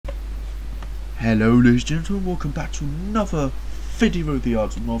Hello ladies and gentlemen, welcome back to another video of the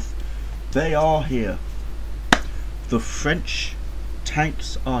Odds of. They are here. The French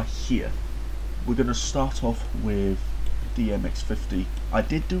tanks are here. We're going to start off with the AMX-50. I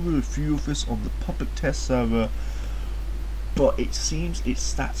did do a review of this on the public test server, but it seems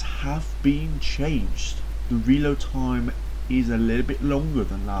its stats have been changed. The reload time is a little bit longer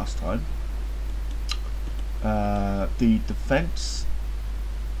than last time. The defense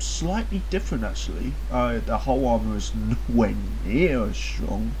slightly different actually. The whole armor is nowhere near as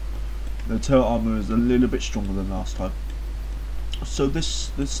strong. The tail armor is a little bit stronger than last time. So the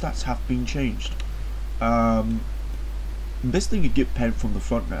stats have been changed. This thing you get penned from the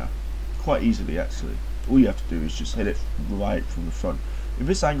front now, quite easily actually. All you have to do is just hit it right from the front. If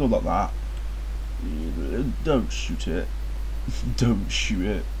it's angled like that, don't shoot it. Don't shoot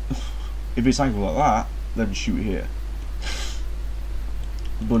it. If it's angled like that, then shoot it here.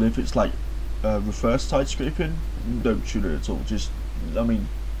 But if it's like reverse side scraping, don't shoot it at all. Just, I mean,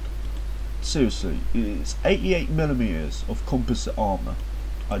 seriously, it's 88mm of composite armor.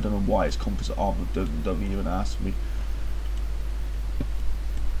 I don't know why it's composite armor. Don't even ask me.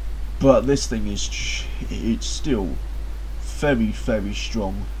 But this thing is, it's still very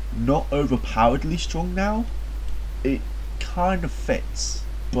strong. Not overpoweredly strong now. It kind of fits,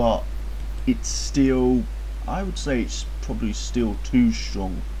 but it's still, I would say it's probably still too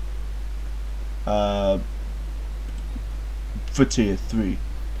strong for tier 3.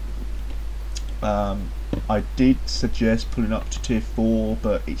 I did suggest pulling up to tier 4,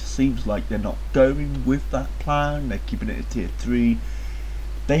 but it seems like they're not going with that plan. They're keeping it at tier 3.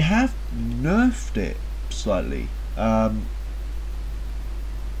 They have nerfed it slightly. The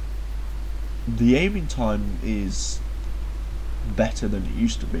aiming time is better than it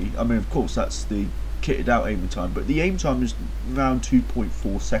used to be. I mean, of course, that's the kitted out aiming time, but the aim time is around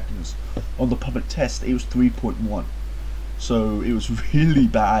 2.4 seconds. On the public test, it was 3.1. So it was really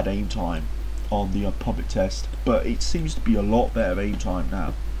bad aim time on the public test, but it seems to be a lot better aim time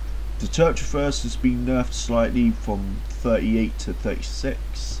now. The turret reverse has been nerfed slightly from 38 to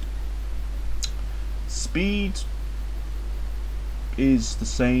 36. Speed is the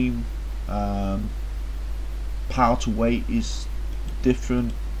same. Power to weight is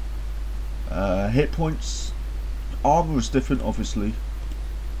different. Hit points, armor is different obviously.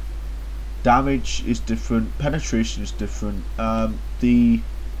 Damage is different. Penetration is different. The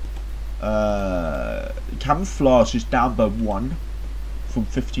camouflage is down by 1 from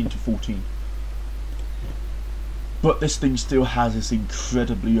 15 to 14. But this thing still has this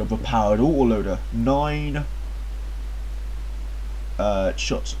incredibly overpowered autoloader. 9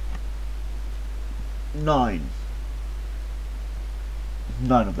 shots. 9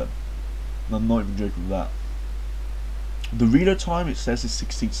 of them. I'm not even joking with that. The reload time, it says, is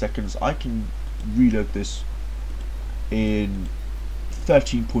 16 seconds. I can reload this in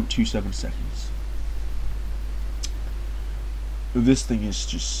 13.27 seconds. This thing is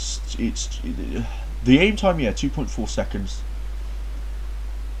just, the aim time, yeah, 2.4 seconds.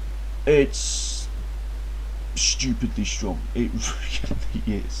 It's stupidly strong. It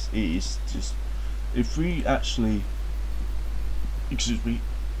really is. It is just, if we actually, excuse me,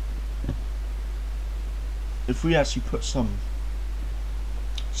 if we actually put some,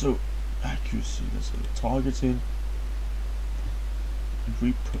 so accuracy, there's a targeting. If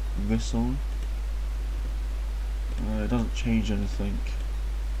we put this on, it doesn't change anything.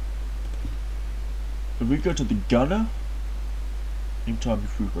 If we go to the gunner, aim time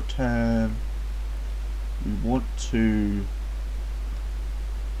if we've got 10, we want to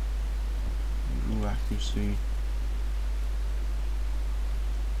accuracy.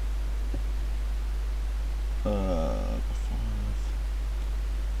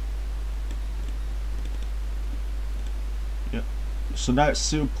 Yep. So now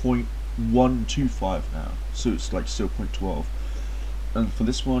it's 0.125 now. So it's like 0.12. And for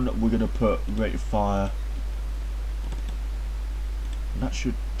this one, we're gonna put rate of fire. And that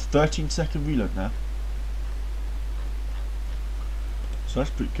should 13-second reload now. So that's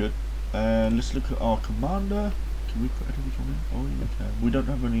pretty good. And let's look at our commander. Can we put anything on him? Oh, yeah, we can. We don't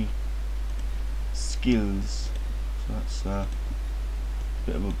have any skills, so that's a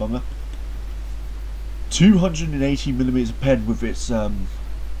bit of a bummer. 280mm pen with its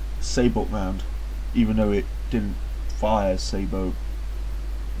Sabot round, even though it didn't fire Sabot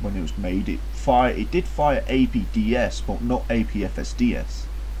when it was made. It did fire APDS, but not APFSDS.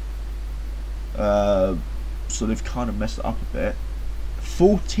 So they've kind of messed it up a bit.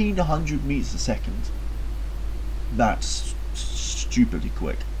 1400 meters a second. That's stupidly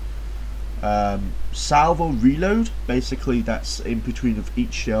quick. Salvo reload, basically that's in between of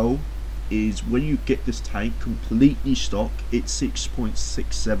each shell. is when you get this tank completely stock, it's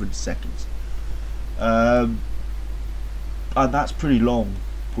 6.67 seconds. And that's pretty long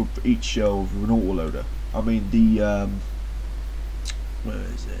with each shell of an autoloader. I mean, the where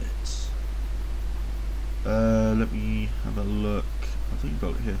is it? Let me have a look. I think I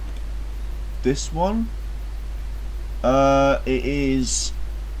got it here. This one, it is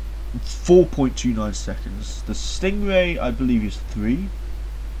 4.29 seconds. The Stingray, I believe, is 3.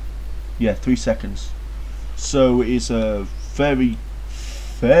 Yeah, 3 seconds. So it's a very,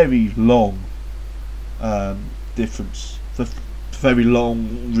 very long difference. The very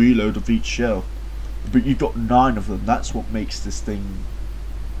long reload of each shell. But you've got 9 of them. That's what makes this thing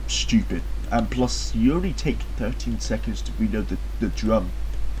stupid. And plus, you only take 13 seconds to reload the drum.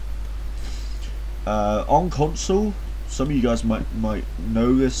 On console, some of you guys might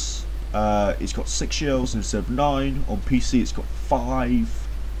know this. It's got 6 shells instead of 9. On PC, it's got 5.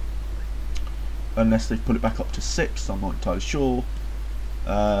 Unless they put it back up to 6, I'm not entirely sure.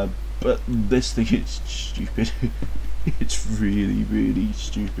 But this thing is stupid. It's really, really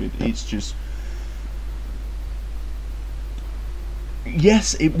stupid. It's just...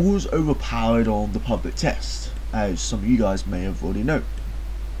 Yes, it was overpowered on the public test, as some of you guys may have already known.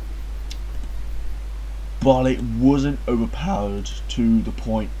 But it wasn't overpowered to the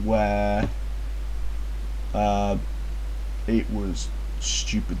point where it was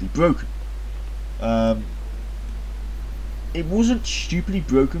stupidly broken. It wasn't stupidly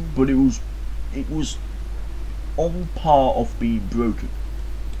broken, but it was on par of being broken.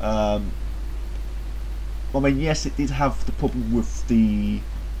 I mean, yes, it did have the problem with the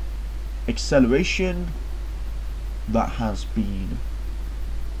acceleration that has been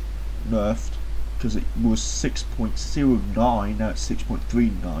nerfed, because it was 6.09, now it's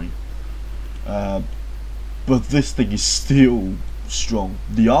 6.39. But this thing is still strong.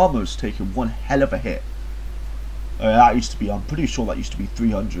 The armor's taken one hell of a hit. That used to be, I'm pretty sure that used to be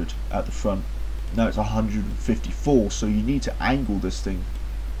 300 at the front. Now it's 154, so you need to angle this thing.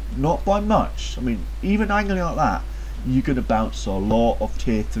 Not by much. I mean, even angling like that, you're going to bounce a lot of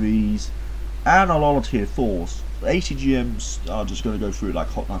tier 3s and a lot of tier 4s. ATGMs are just going to go through it like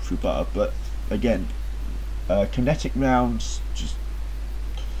hot knife through butter, but again, kinetic rounds, just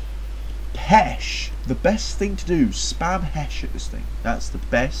Hesh. The best thing to do, spam Hesh at this thing. That's the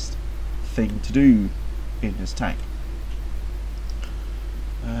best thing to do in this tank.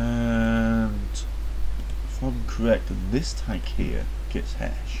 And if I'm correct, this tank here gets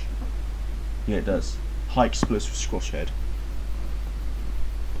Hesh. Yeah, it does. High explosive squash head.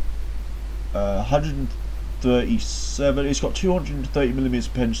 137. It's got 230mm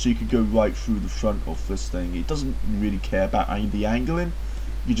of pen, so you can go right through the front of this thing. It doesn't really care about the angling.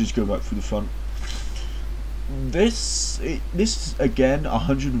 You just go right through the front. This is again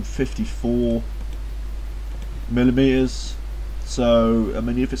 154mm. So I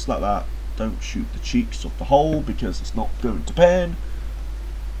mean, if it's like that, don't shoot the cheeks off the hole because it's not going to pen.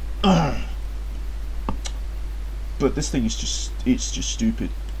 But this thing is just stupid.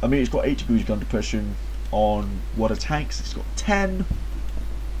 I mean, it's got 8 degrees gun depression on water tanks. It's got 10.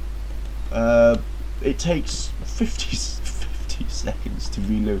 It takes 50 seconds to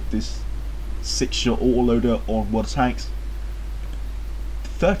reload this 6-shot autoloader on water tanks.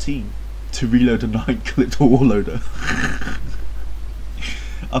 13 to reload a 9-clip autoloader.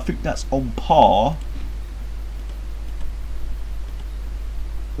 I think that's on par.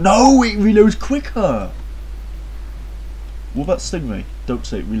 No, it reloads quicker. What about Stingray? Don't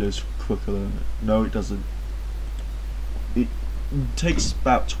say it reloads quicker than it. No, it doesn't. It takes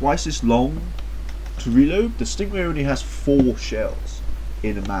about twice as long to reload. The Stingray only has 4 shells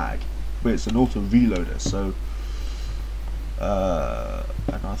in a mag, but it's an auto reloader. So,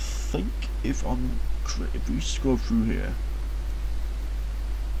 and I think if we scroll through here,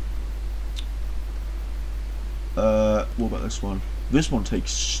 what about this one? This one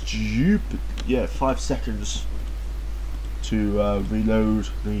takes stupid, 5 seconds to reload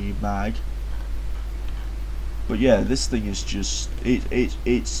the mag. But yeah, this thing is just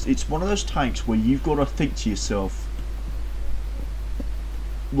it's one of those tanks where you've got to think to yourself,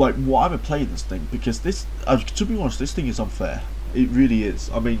 like, why am I playing this thing? Because this, to be honest, this thing is unfair. It really is.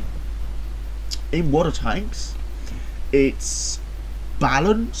 I mean, in water tanks, it's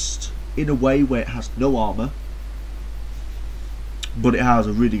balanced in a way where it has no armor, but it has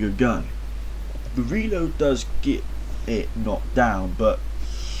a really good gun. The reload does get it knocked down, but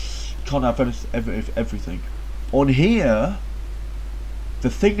can't have everything. On here, the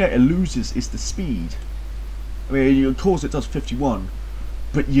thing that it loses is the speed. I mean, of course it does 51,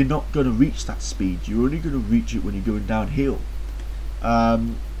 but you're not going to reach that speed. You're only going to reach it when you're going downhill.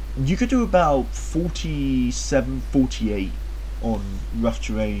 you could do about 47, 48 on rough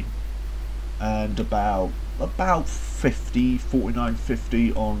terrain, and about 50, 49,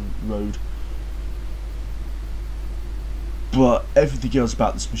 50 on road. But everything else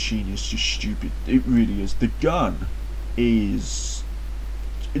about this machine is just stupid. It really is. The gun is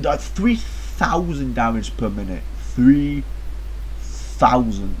like 3,000 damage per minute.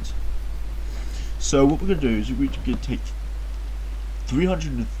 3,000. So what we're going to do is we're going to take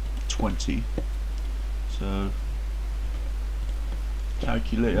 320. So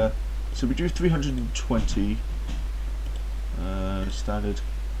calculator. So we do 320. Standard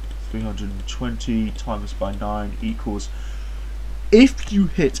 320 times by 9 equals. If you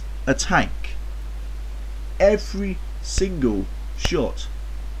hit a tank, every single shot,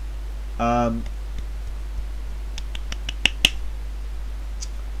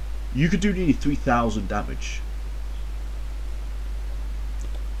 you could do nearly 3,000 damage.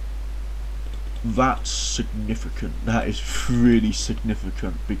 That's significant. That is really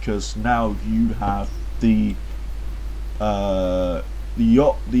significant, because now you have I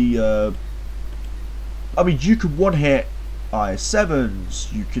mean, you can one hit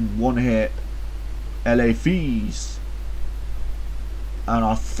IS-7s, you can one hit LAVs, and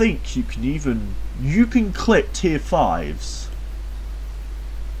I think you can clip tier 5s,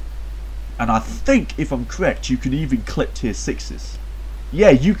 and I think, if I'm correct, you can even clip tier 6s.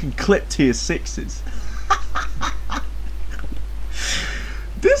 Yeah, you can clip tier 6s.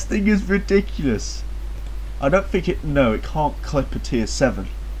 This thing is ridiculous. I don't think it. No, it can't clip a tier 7.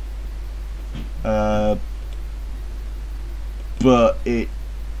 But it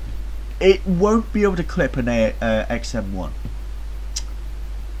won't be able to clip an XM1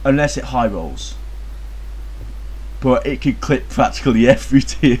 unless it high rolls. But it can clip practically every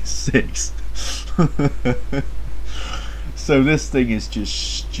tier 6. So this thing is just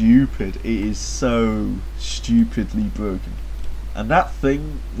stupid. It is so stupidly broken. And that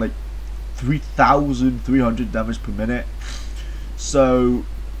thing, like 3,300 damage per minute. So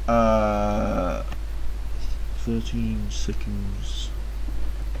 13 seconds.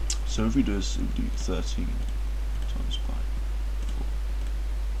 So if we do this, we do 13 times by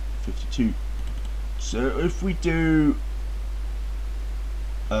 4, 52. So if we do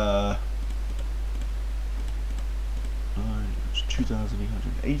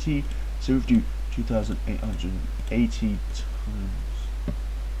 2,880. So if we do 2,880 times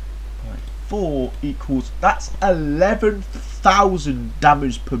by 4 equals, that's 11,000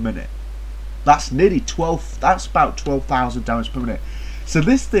 damage per minute. That's nearly 12. That's about 12,000 damage per minute. So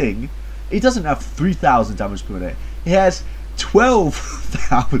this thing, it doesn't have 3,000 damage per minute. It has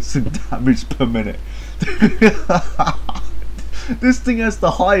 12,000 damage per minute. This thing has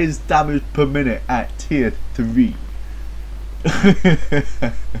the highest damage per minute at tier 3.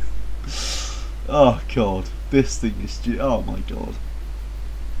 Oh god, this thing is just, oh my god.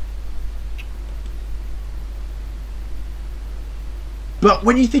 But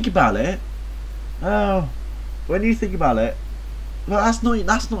when you think about it, well, that's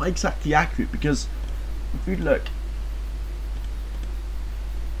not exactly accurate, because if you look,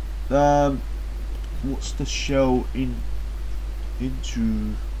 what's the shell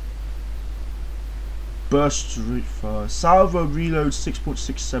into burst rate for salvo reload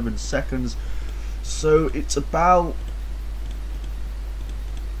 6.67 seconds, so it's about,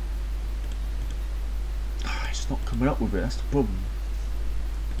 it's not coming up with it, that's the problem.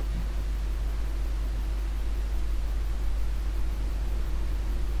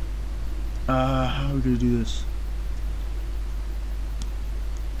 How are we going to do this?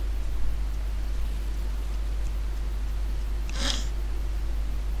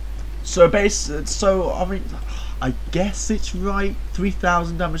 So I mean, I guess it's right,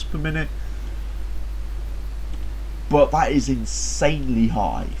 3,000 damage per minute, but that is insanely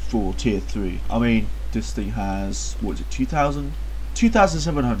high for tier 3. I mean, this thing has, what is it,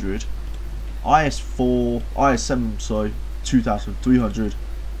 2,700, IS7, sorry, 2,300,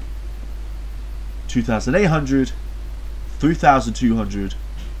 2,800, 3,200,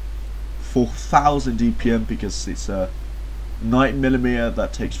 4,000 DPM because it's a 9mm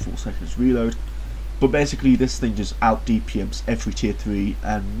that takes 4 seconds reload. But basically this thing just out DPMs every tier 3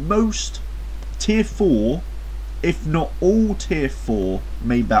 and most tier 4, if not all tier 4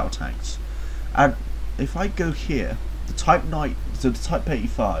 main battle tanks. And if I go here, the Type 9, so the Type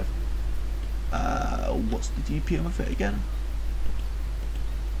 85, what's the DPM of it again?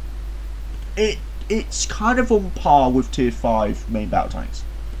 It's kind of on par with tier 5 main battle tanks.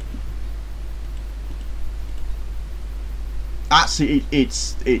 Actually,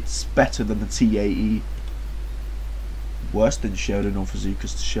 it's better than the T80. worse than Sheldon, obviously,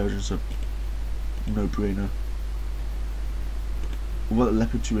 because the Sheldon's a no-brainer. What about the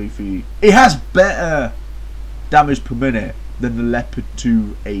Leopard 2 AV? It has better damage per minute than the Leopard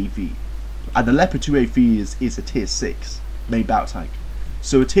 2 AV. And the Leopard 2 AV is a tier 6 main battle tank.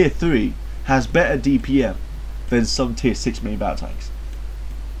 So a tier 3 has better DPM than some tier 6 main battle tanks.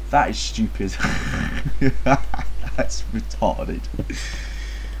 That is stupid. That's retarded.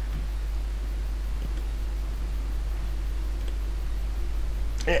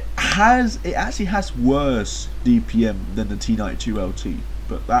 It actually has worse DPM than the T92 LT,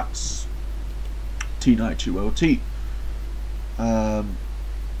 but that's T92 LT.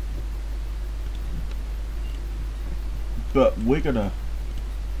 But we're gonna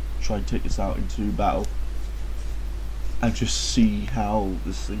try and take this out into battle and just see how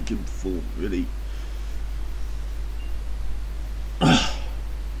this thing can perform, really.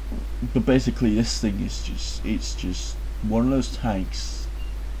 But basically, this thing is it's just one of those tanks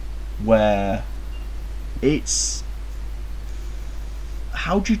where it's,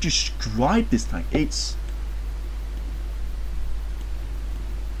 how do you describe this tank? It's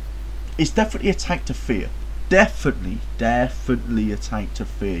definitely a tank to fear. Definitely a tank to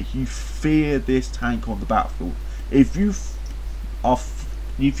fear. You fear this tank on the battlefield. If you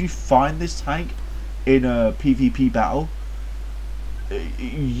find this tank in a PvP battle,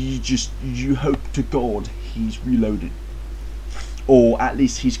 you hope to God he's reloaded, or at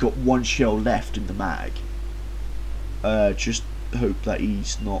least he's got one shell left in the mag. Just hope that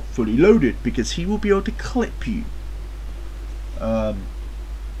he's not fully loaded, because he will be able to clip you. But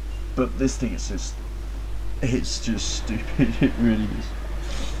this thing is just, it's just stupid. It really is.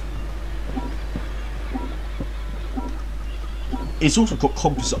 It's also got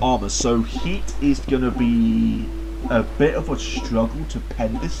composite armor, so heat is gonna be a bit of a struggle to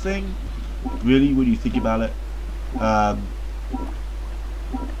pen this thing, really, when you think about it.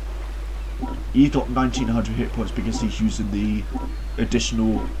 He's got 1900 hit points because he's using the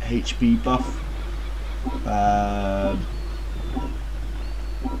additional HP buff.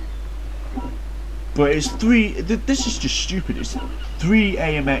 But it's this is just stupid. It's 3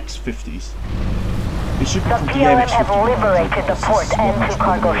 AMX 50s. It should be the PLM have liberated the port and 2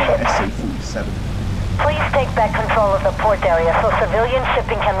 cargo ships. SA-47. Please take back control of the port area so civilian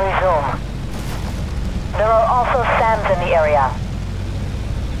shipping can resume. There are also SAMs in the area.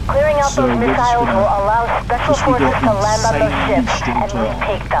 Clearing out those missiles will allow special forces to land on those ships and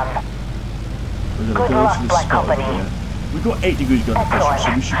retake them. Good luck, Black Company. We've got 8 degrees gun pressure, so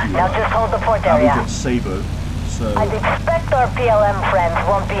we should be now just hold the port area. We've got Sabo, so I'd expect our PLM friends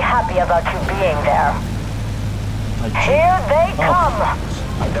won't be happy about you being there. Here they come!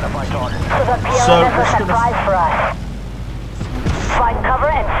 So the PLM has a surprise for us. Find cover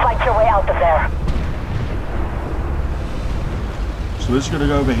and fight your way out of there. So we're just going to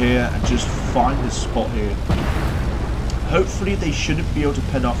go over here and just find this spot here. Hopefully they shouldn't be able to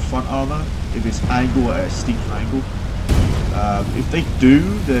pen off front armor if it's angle at a steep angle. If they do,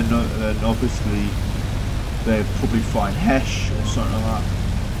 then obviously they'll probably find Hesh or something like that.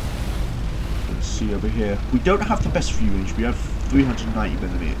 Let's see over here. We don't have the best view range. We have 390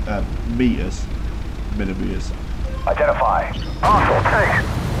 millimeters. Identify. Hostile tank.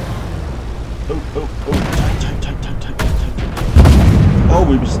 Tight. Oh,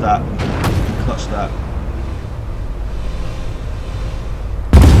 we missed that. We clutched that.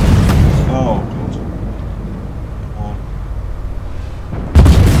 Oh, God.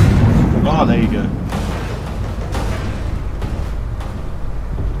 Come on. Oh, there you go.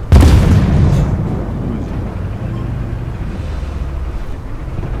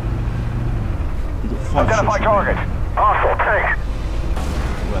 Identify target. Hostile tank.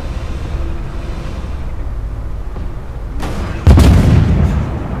 Where?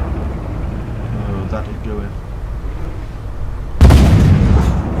 Oh, that didn't go in.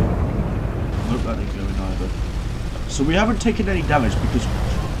 Nope, that didn't go in either. So we haven't taken any damage because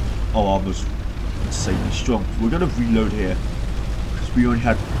our armor's insanely strong. We're going to reload here because we only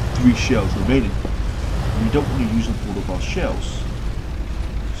had 3 shells remaining. We don't want to use up all of our shells.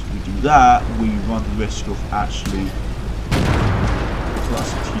 We do that, we run the risk of actually, so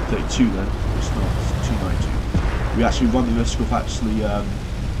that's a T32 then, it's not, it's a 292. We actually run the risk of actually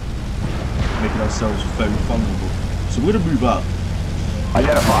making ourselves very vulnerable. So we're going to move up.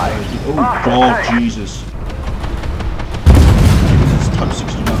 Identify. Oh God, Jesus. It's type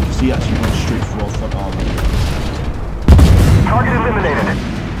 61 because he actually went straight for our front armor. Target eliminated.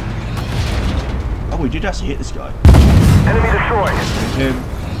 Oh, we did actually hit this guy. Enemy destroyed. Hit him.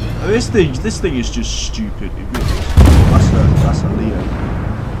 Oh, this thing is just stupid. It really is. That's a Leo.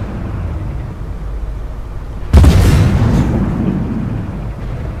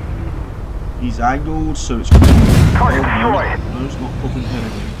 He's angled, so it's going to be... Target no, destroyed. no, it's not popping heading.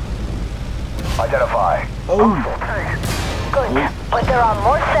 Identify. Oh! Good, but there are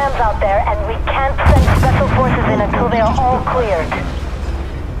more SAMs out there, and we can't send special forces in until they are all cleared.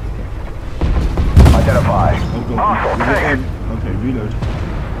 Identify. Oh god, Hostile we hit tank. him. Okay, reload.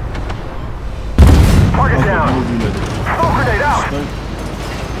 Target Okay, down. more reload. Smoke grenade out.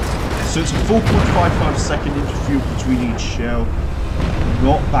 So it's a 4.55 second interval between each shell.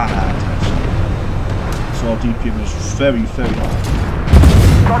 Not bad, actually. So our DPM is very, very high.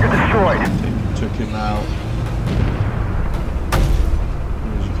 Target destroyed. Took him out.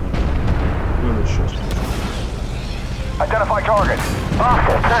 Where are the shots coming from? Identify target.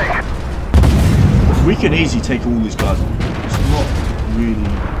 Hostile tank. We can easily take all these guys on. It's not really a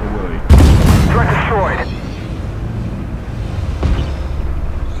worry. Threat destroyed.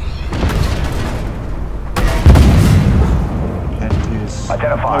 And his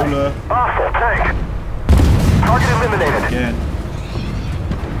Identify. polar Hostile tank. Target eliminated. again.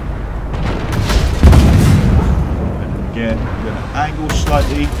 And again, we're going to angle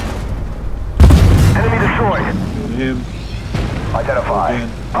slightly. Enemy destroyed. Go to him. Identify. Again.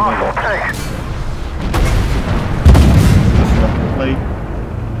 Hostile tank. Play.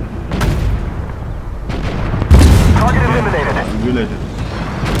 Target eliminated. Reloaded.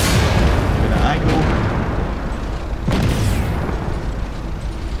 We're going to angle.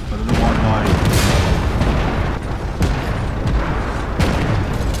 I don't know why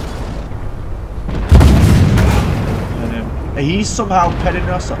he's somehow petting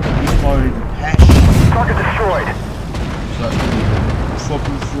us. I think he's firing hash. Target destroyed. So that's going to be a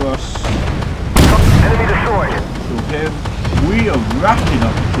problem for us. Enemy destroyed. Kill him. We are racking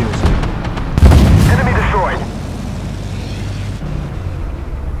up the kills here. Enemy destroyed.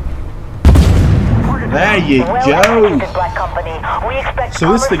 There you Well go. executed, Black Company. We expect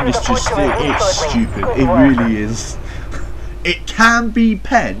So this commerce thing through is the port just, to resume it's shortly. stupid. Good It work. really is. It can be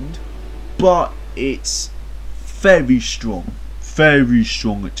penned, but it's very strong. Very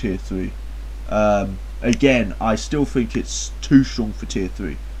strong at tier 3. Again, I still think it's too strong for tier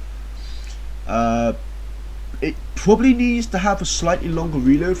 3. It probably needs to have a slightly longer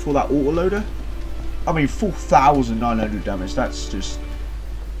reload for that autoloader. I mean, 4,900 damage, that's just...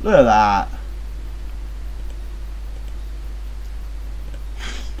 Look at that.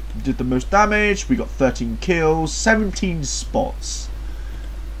 Did the most damage, we got 13 kills, 17 spots.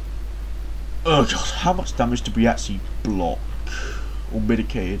 Oh god, how much damage did we actually block? Or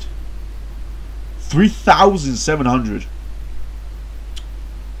mitigated? 3,700.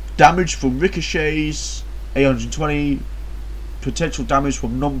 Damage from ricochets, 820. Potential damage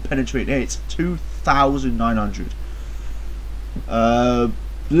from non-penetrating hits, 2,900.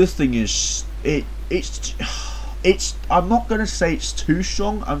 This thing is... It's I'm not going to say it's too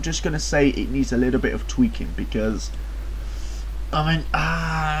strong, I'm just going to say it needs a little bit of tweaking, because I mean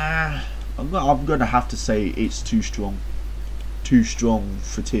I'm going to have to say it's too strong for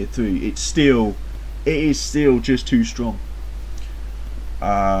tier 3. It is still just too strong,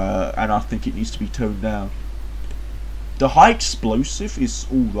 and I think it needs to be toned down. The high explosive is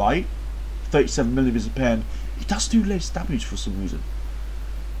alright, 37mm a pen. It does do less damage for some reason,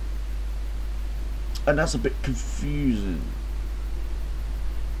 and that's a bit confusing.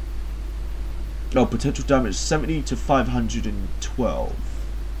 Oh, potential damage 70 to 512.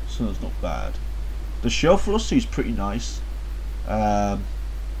 So that's not bad. The shell velocity is pretty nice. 9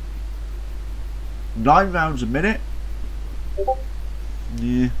 rounds a minute.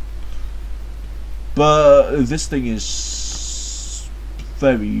 Yeah. But this thing is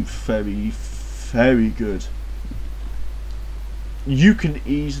very, very, very good. You can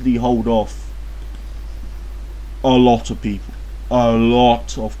easily hold off a lot of people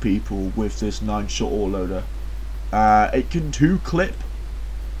with this 9-shot autoloader. It can 2-clip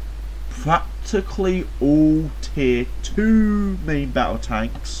practically all tier 2 main battle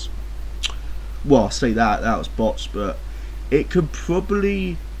tanks. Well, I say that was bots, but it could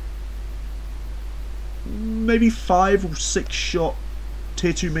probably maybe 5 or 6 shot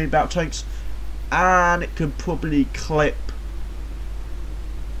tier 2 main battle tanks, and it could probably clip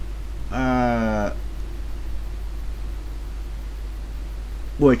well,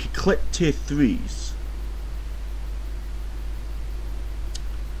 it could clip tier 3s.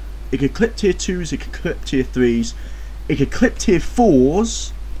 It could clip tier 2s, it could clip tier 3s, it could clip tier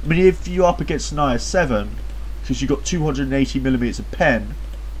 4s. I mean, if you're up against an IS-7, because you've got 280mm of pen,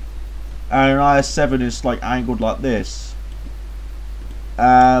 and an IS-7 is like angled like this,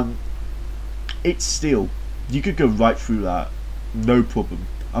 it's still, you could go right through that, no problem.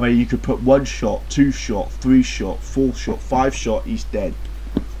 I mean, you could put 1 shot, 2 shot, 3 shot, 4 shot, 5 shot, he's dead.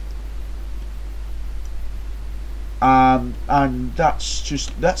 And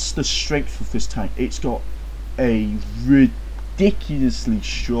that's the strength of this tank. It's got a ridiculously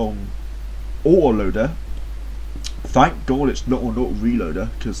strong autoloader. Thank God it's not an auto reloader,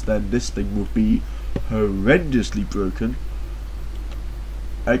 because then this thing would be horrendously broken.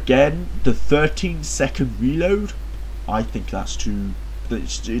 Again, the 13-second reload, I think that's too.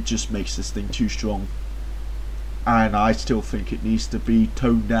 It just makes this thing too strong, and I still think it needs to be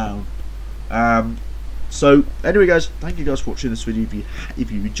toned down. So anyway, guys, thank you guys for watching this video.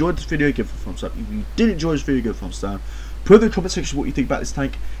 If you enjoyed this video, give it a thumbs up. If you did enjoy this video, give it a thumbs down. Put in the comment section what you think about this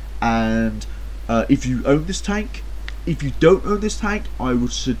tank, and if you own this tank. If you don't own this tank, I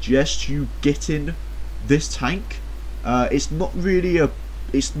would suggest you getting this tank. It's not really a.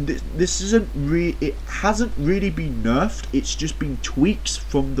 This isn't really. It hasn't really been nerfed. It's just been tweaks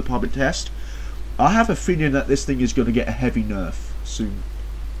from the public test. I have a feeling that this thing is going to get a heavy nerf soon.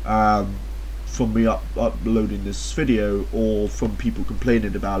 From me uploading this video, or from people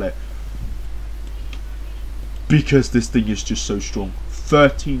complaining about it, because this thing is just so strong.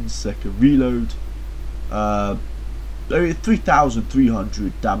 13-second reload.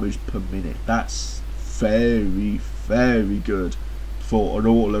 3,300 damage per minute. That's very, very good for an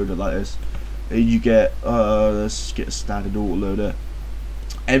autoloader like this. You get let's get a standard autoloader.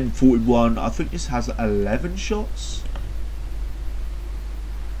 M41. I think this has 11 shots.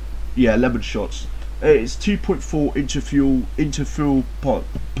 Yeah, 11 shots. It's 2.4 interfuel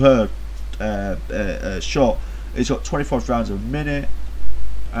per shot. It's got 25 rounds a minute.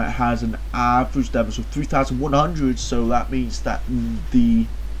 It has an average damage of 3,100, so that means that the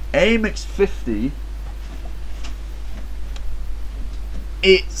AMX 50,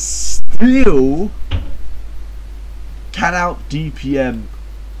 it still can out DPM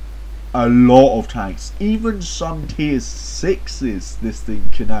a lot of tanks. Even some tier 6s this thing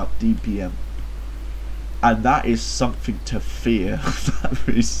can out DPM, and that is something to fear. That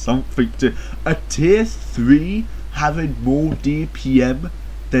is something to. A tier 3 having more DPM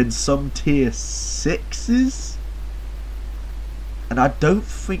than some tier 6s, and I don't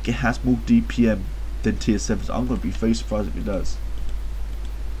think it has more DPM than tier 7s. I'm going to be very surprised if it does.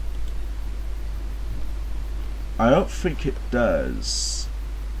 I don't think it does,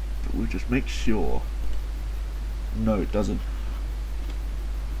 but we'll just make sure. No, it doesn't.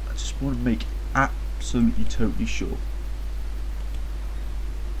 I just want to make absolutely totally sure.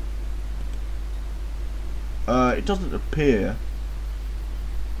 It doesn't appear.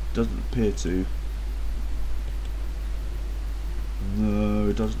 Doesn't appear to. No,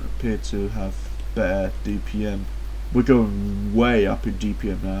 it doesn't appear to have better DPM. We're going way up in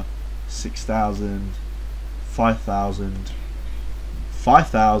DPM now. 6,000, 5,000,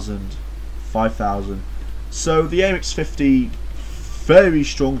 5,000, 5,000. So the AMX 50, very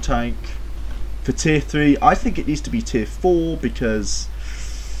strong tank for tier 3. I think it needs to be tier 4 because,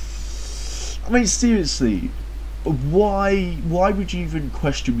 I mean, seriously, why would you even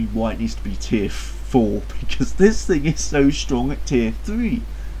question me why it needs to be tier 4? Because this thing is so strong at tier 3.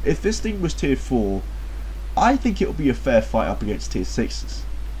 If this thing was tier 4, I think it would be a fair fight up against tier 6s.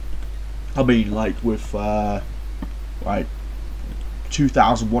 I mean, like with like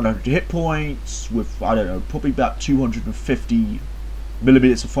 2,100 hit points, with, I don't know, probably about 250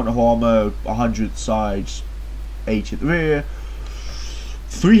 millimeters of frontal armor, 100 sides, 80 at the rear,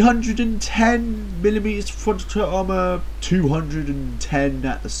 310 millimeters frontal armor, 210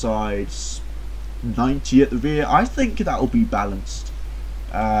 at the sides, 90 at the rear. I think that will be balanced.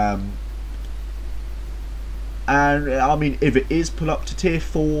 And I mean, if it is pull up to tier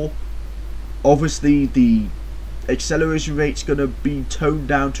 4, obviously the acceleration rate's going to be toned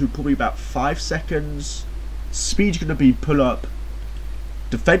down to probably about 5 seconds. Speed's going to be pull up.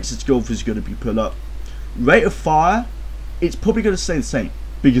 Defense itself is going to be pull up. Rate of fire, it's probably going to stay the same,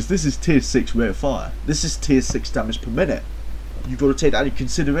 because this is tier 6 rate of fire. This is tier 6 damage per minute. You've got to take that into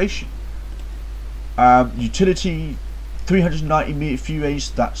consideration. Utility, 390 meter fuel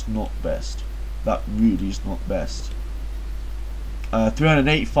range, that's not best. That really is not best.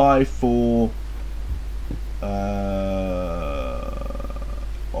 385 for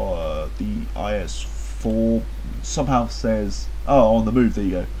the IS-4. Somehow says, oh, on the move, there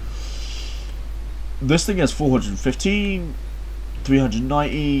you go. This thing has 415,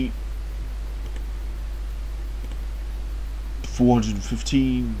 390,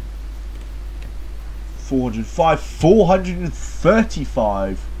 415, 405,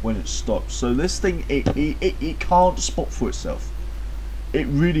 435 when it stops. So this thing, it can't spot for itself. It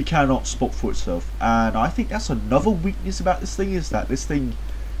really cannot spot for itself, and I think that's another weakness about this thing, is that this thing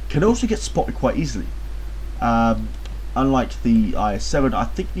can also get spotted quite easily. Unlike the IS-7, I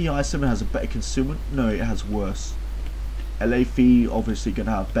think the IS-7 has a better concealment. No, it has worse. LAV obviously going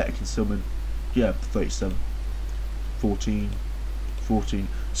to have better concealment. Yeah, 37, 14, 14.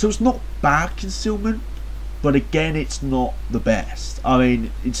 So it's not bad concealment, but again, it's not the best. I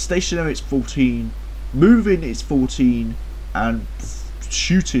mean, it's stationary, it's 14, moving, it's 14, and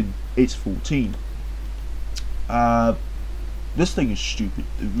shooting, it's 14. This thing is stupid.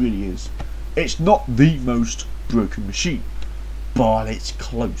 It really is. It's not the most broken machine, but it's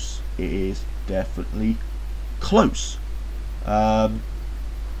close. It is definitely close. But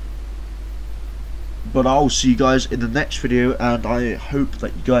I'll see you guys in the next video, and I hope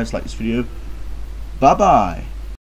that you guys like this video. Bye bye.